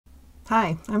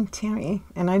Hi, I'm Tammy,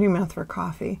 and I do math for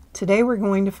coffee. Today we're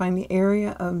going to find the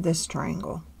area of this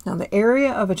triangle. Now the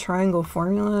area of a triangle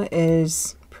formula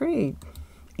is pretty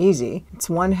easy. It's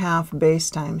 1/2 base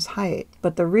times height.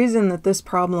 But the reason that this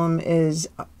problem is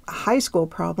a high school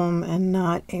problem and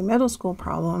not a middle school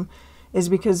problem is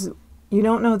because you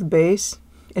don't know the base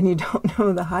and you don't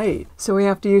know the height. So we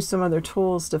have to use some other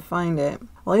tools to find it.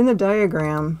 Well, in the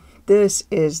diagram, this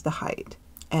is the height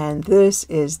and this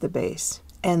is the base.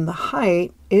 And the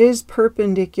height is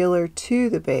perpendicular to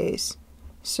the base.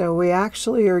 So we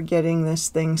actually are getting this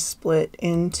thing split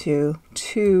into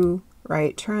two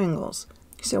right triangles.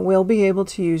 So we'll be able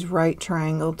to use right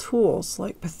triangle tools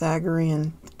like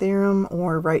Pythagorean theorem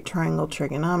or right triangle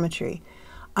trigonometry.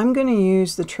 I'm going to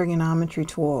use the trigonometry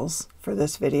tools for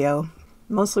this video,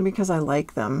 mostly because I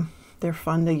like them. They're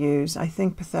fun to use. I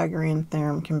think Pythagorean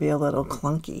theorem can be a little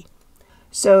clunky.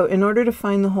 So in order to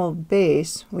find the whole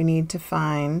base, we need to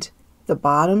find the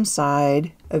bottom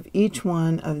side of each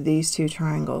one of these two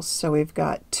triangles. So we've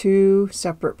got two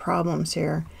separate problems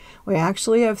here. We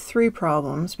actually have three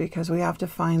problems because we have to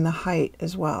find the height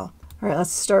as well. All right,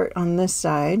 let's start on this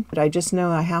side, but I just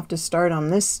know I have to start on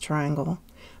this triangle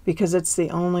because it's the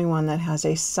only one that has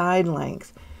a side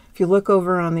length. If you look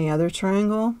over on the other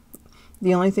triangle,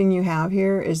 the only thing you have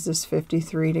here is this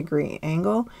 53-degree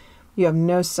angle. You have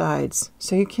no sides,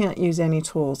 so you can't use any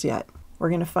tools yet. We're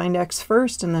going to find x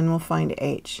first, and then we'll find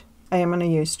h. I am going to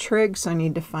use trig, so I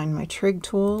need to find my trig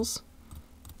tools.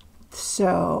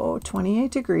 So 28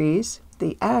 degrees,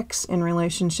 the x in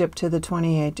relationship to the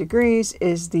 28 degrees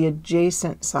is the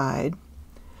adjacent side.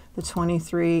 The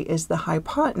 23 is the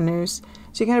hypotenuse,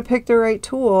 so you got to pick the right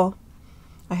tool.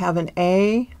 I have an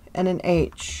a and an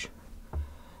h.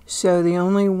 So the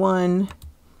only one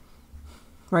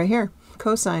right here,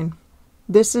 cosine.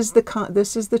 This is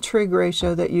the trig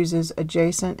ratio that uses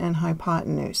adjacent and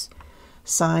hypotenuse.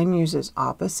 Sine uses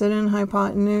opposite and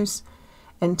hypotenuse,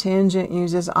 and tangent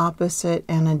uses opposite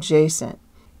and adjacent.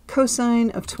 Cosine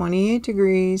of 28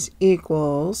 degrees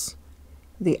equals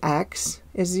the x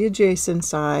is the adjacent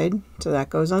side, so that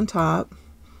goes on top,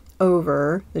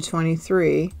 over the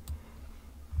 23,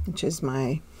 which is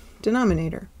my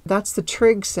denominator. That's the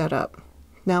trig setup.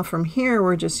 Now from here,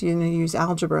 we're just going to use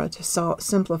algebra to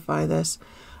simplify this.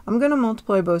 I'm going to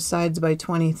multiply both sides by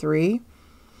 23.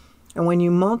 And when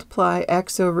you multiply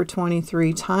x over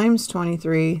 23 times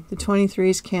 23, the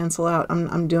 23's cancel out.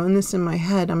 I'm doing this in my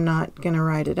head. I'm not going to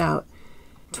write it out.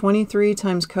 23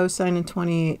 times cosine of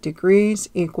 28 degrees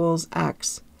equals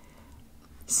x.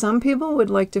 Some people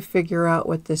would like to figure out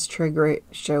what this trig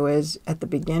ratio is at the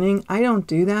beginning. I don't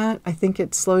do that. I think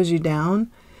it slows you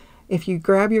down. If you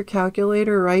grab your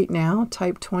calculator right now,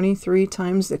 type 23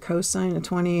 times the cosine of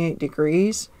 28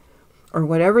 degrees, or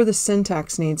whatever the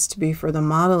syntax needs to be for the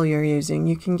model you're using,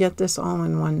 you can get this all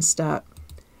in one step.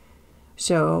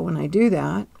 So when I do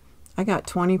that, I got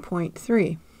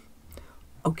 20.3.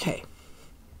 Okay,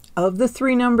 of the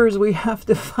three numbers we have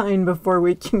to find before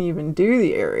we can even do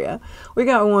the area, we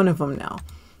got one of them now,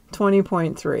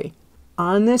 20.3.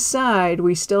 On this side,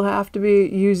 we still have to be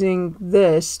using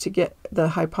this to get the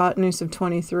hypotenuse of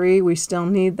 23. We still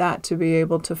need that to be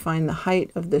able to find the height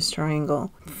of this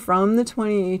triangle. From the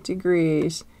 28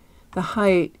 degrees, the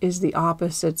height is the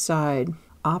opposite side.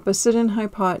 Opposite and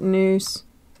hypotenuse,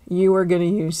 you are going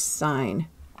to use sine.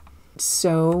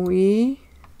 So we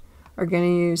are going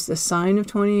to use the sine of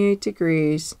 28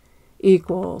 degrees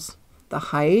equals the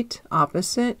height,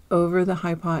 opposite, over the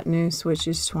hypotenuse, which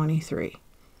is 23.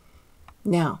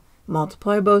 Now,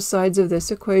 multiply both sides of this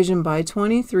equation by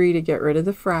 23 to get rid of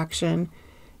the fraction.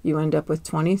 You end up with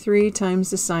 23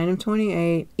 times the sine of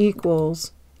 28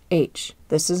 equals h.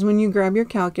 This is when you grab your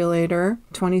calculator.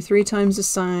 23 times the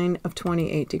sine of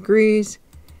 28 degrees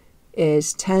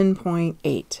is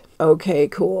 10.8. Okay,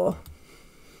 cool.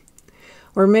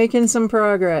 We're making some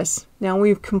progress. Now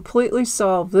we've completely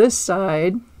solved this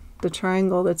side, the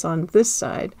triangle that's on this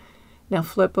side. Now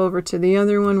flip over to the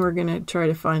other one. We're going to try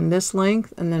to find this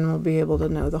length, and then we'll be able to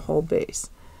know the whole base.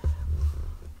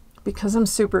 Because I'm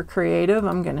super creative,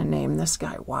 I'm going to name this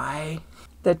guy y.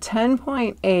 The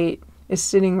 10.8 is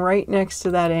sitting right next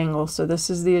to that angle, so this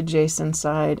is the adjacent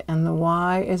side, and the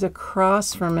y is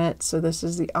across from it, so this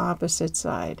is the opposite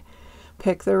side.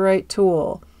 Pick the right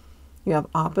tool. You have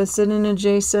opposite and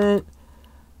adjacent,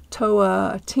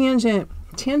 TOA, tangent.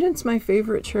 Tangent's my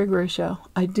favorite trig ratio.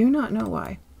 I do not know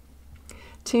why.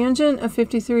 Tangent of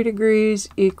 53 degrees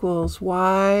equals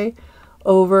y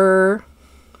over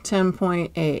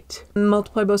 10.8.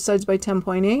 Multiply both sides by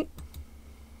 10.8,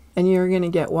 and you're going to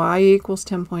get y equals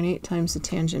 10.8 times the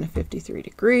tangent of 53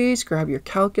 degrees. Grab your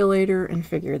calculator and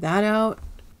figure that out.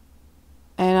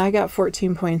 and I got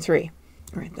 14.3.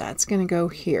 All right, that's going to go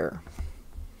here.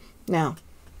 Now,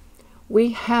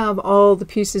 we have all the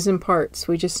pieces and parts.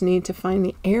 We just need to find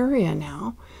the area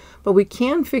now. But we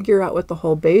can figure out what the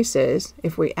whole base is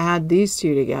if we add these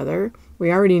two together.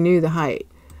 We already knew the height.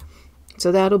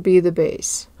 So that'll be the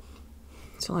base.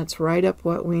 So let's write up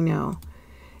what we know.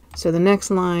 So the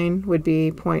next line would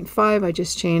be 0.5. I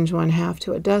just changed 1/2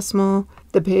 to a decimal.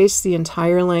 The base, the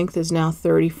entire length, is now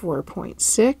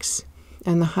 34.6.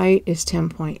 And the height is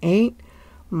 10.8.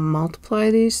 Multiply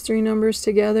these three numbers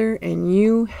together and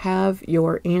you have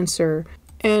your answer.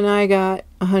 And I got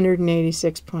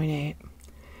 186.8.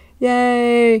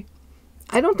 Yay!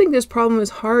 I don't think this problem is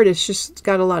hard. It's just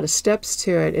got a lot of steps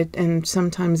to it, and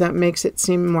sometimes that makes it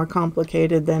seem more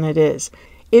complicated than it is.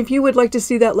 If you would like to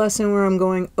see that lesson where I'm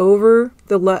going over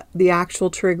the actual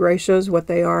trig ratios, what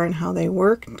they are and how they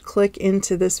work, click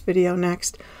into this video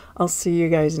next. I'll see you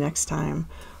guys next time.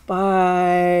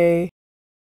 Bye!